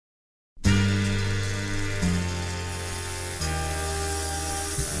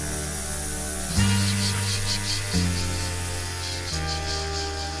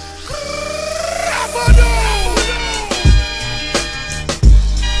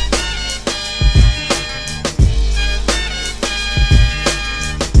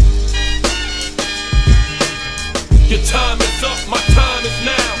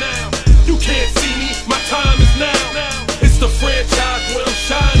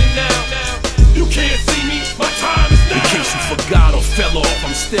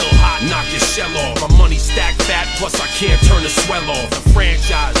shell off. My money stacked fat, plus I can't turn the swell off. The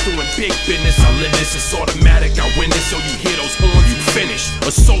franchise doing big business, I live this, it's automatic, I win this. So you hear those horns, you finish.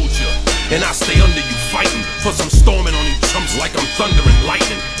 A soldier, and I stay under you fighting. Plus I'm storming on you chumps like I'm thunder and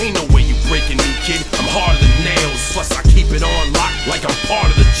lightning. Ain't no way you breaking me, kid, I'm harder than nails. Plus I keep it on lock like I'm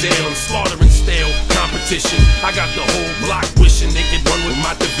part of the jail. I'm slaughtering stale competition. I got the whole block wishing they could run with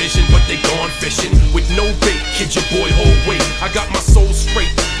my division, but they gone fishing with no bait. Kid, your boy hold weight. I got my soul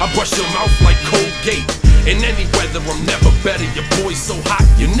straight, I brush your mouth like Colgate. In any weather, I'm never better. Your boy's so hot,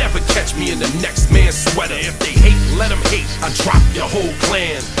 you never catch me in the next man's sweater. If they hate, let them hate. I drop your whole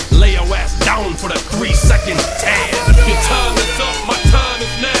clan. Lay your ass down for the 3-second tan. Your time is up, my time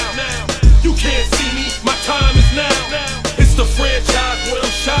is now. You can't see me, my time is now. It's the franchise where I'm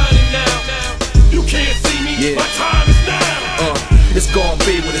shining now. You can't see me, my time is now. It's gon'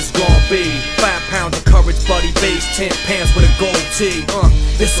 be what it's gon' be. 5 pounds of courage, buddy bass, 10 pants with a gold tee.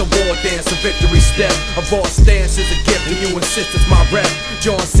 It's a war dance, a victory step. A raw stance is a gift, and you insist it's my rep.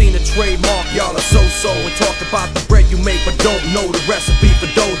 John Cena trademark, y'all are so-so. And talk about the bread you make, but don't know the recipe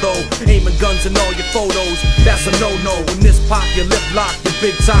for dough. Aiming guns in all your photos, that's a no-no. When this pop, your lip lock, your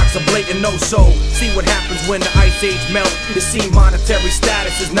big talks are blatant no-so. See what happens when the ice age melt. You see monetary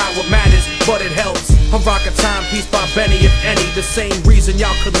status is not what matters, but it helps. I'm rocking timepiece by Benny, if any. The same reason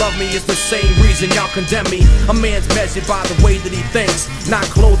y'all could love me is the same reason y'all condemn me. A man's measured by the way that he thinks, not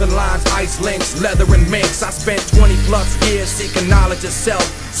clothing lines, ice links, leather and minks. I spent 20 plus years seeking knowledge of self.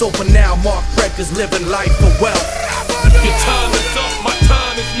 So for now, Mark Frederick's living life for wealth. Your time is up, my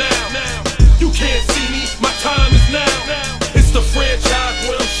time is now. You can't see me, my time is now. It's the franchise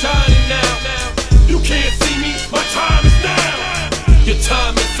where I'm shining now. You can't see me, my time is now. Your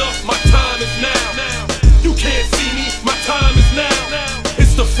time is up, my time is now. You can't see me, my time is now.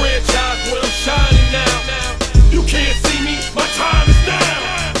 It's the franchise where I'm shining now. You can't see me, my time is now.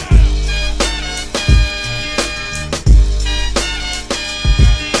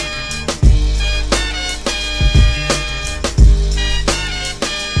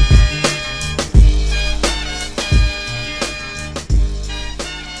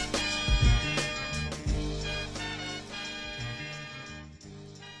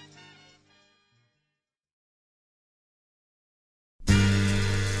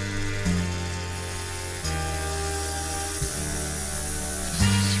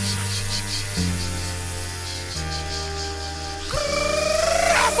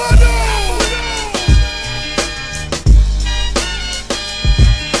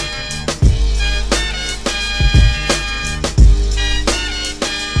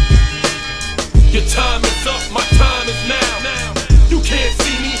 Your time is up, my time is now. You can't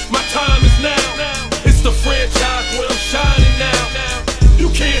see me, my time is now. It's the franchise where I'm shining now. You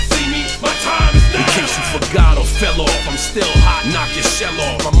can't see me, my time is now. In case you forgot or fell off, I'm still hot, knock your shell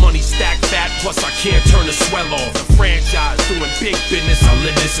off. My money stacked fat, plus I can't turn the swell off. The franchise doing big business, I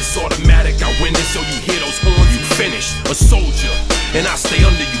live this, it's automatic, I win this. So you hear those horns, you finish. A soldier, and I stay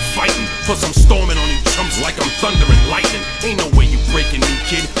under you fighting. Plus I'm storming on you chumps like I'm thunder and lightning. Ain't no way you breaking me,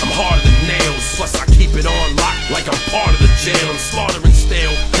 kid, I'm harder than nails. Plus I keep it on lock like I'm part of the jail. I'm slaughtering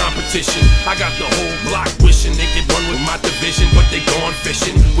stale competition. I got the whole block wishing they could run with my division, but they gone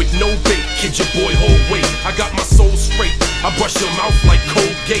fishing with no bait. Kid, your boy hold weight. I got my soul straight, I brush your mouth like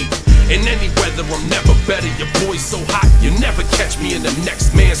Colgate. In any weather, I'm never better. Your boy's so hot, you never catch me in the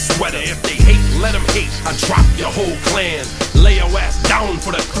next man's sweater. If they hate, let them hate. I drop your whole clan. Lay your ass down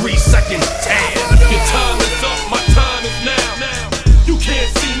for the 3-second tan. Your time is up, my time is now. You can't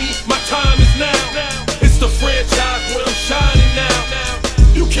see me, my time is now. It's the franchise where I'm shining now.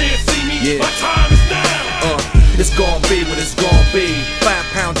 You can't see me, my time is now. It's gon' be what it's gon' be. 5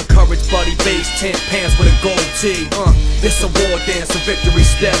 pounds of courage, buddy bass, 10 pants with a gold tee. It's a war dance, a victory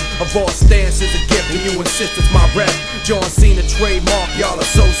step. A raw stance is a gift, and you insist it's my rep. John Cena trademark, y'all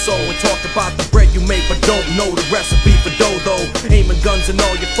are so-so. And talk about the bread you make, but don't know the recipe for dough. Aiming guns in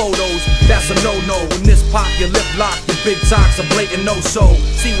all your photos, that's a no-no. When this pop, your lip lock, your big talks are blatant no-so.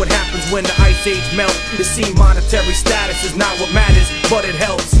 See what happens when the ice age melt. You see monetary status is not what matters, but it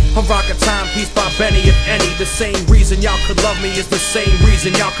helps. I'm rocking timepiece by Benny, if any. The same reason y'all could love me is the same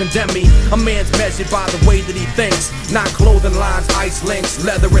reason y'all condemn me. A man's measured by the way that he thinks, not clothing lines, ice links,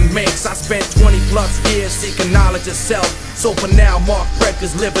 leather and minks. I spent 20 plus years seeking knowledge of self. So for now, Mark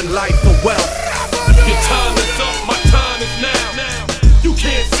Frederick's living life for wealth. Your time is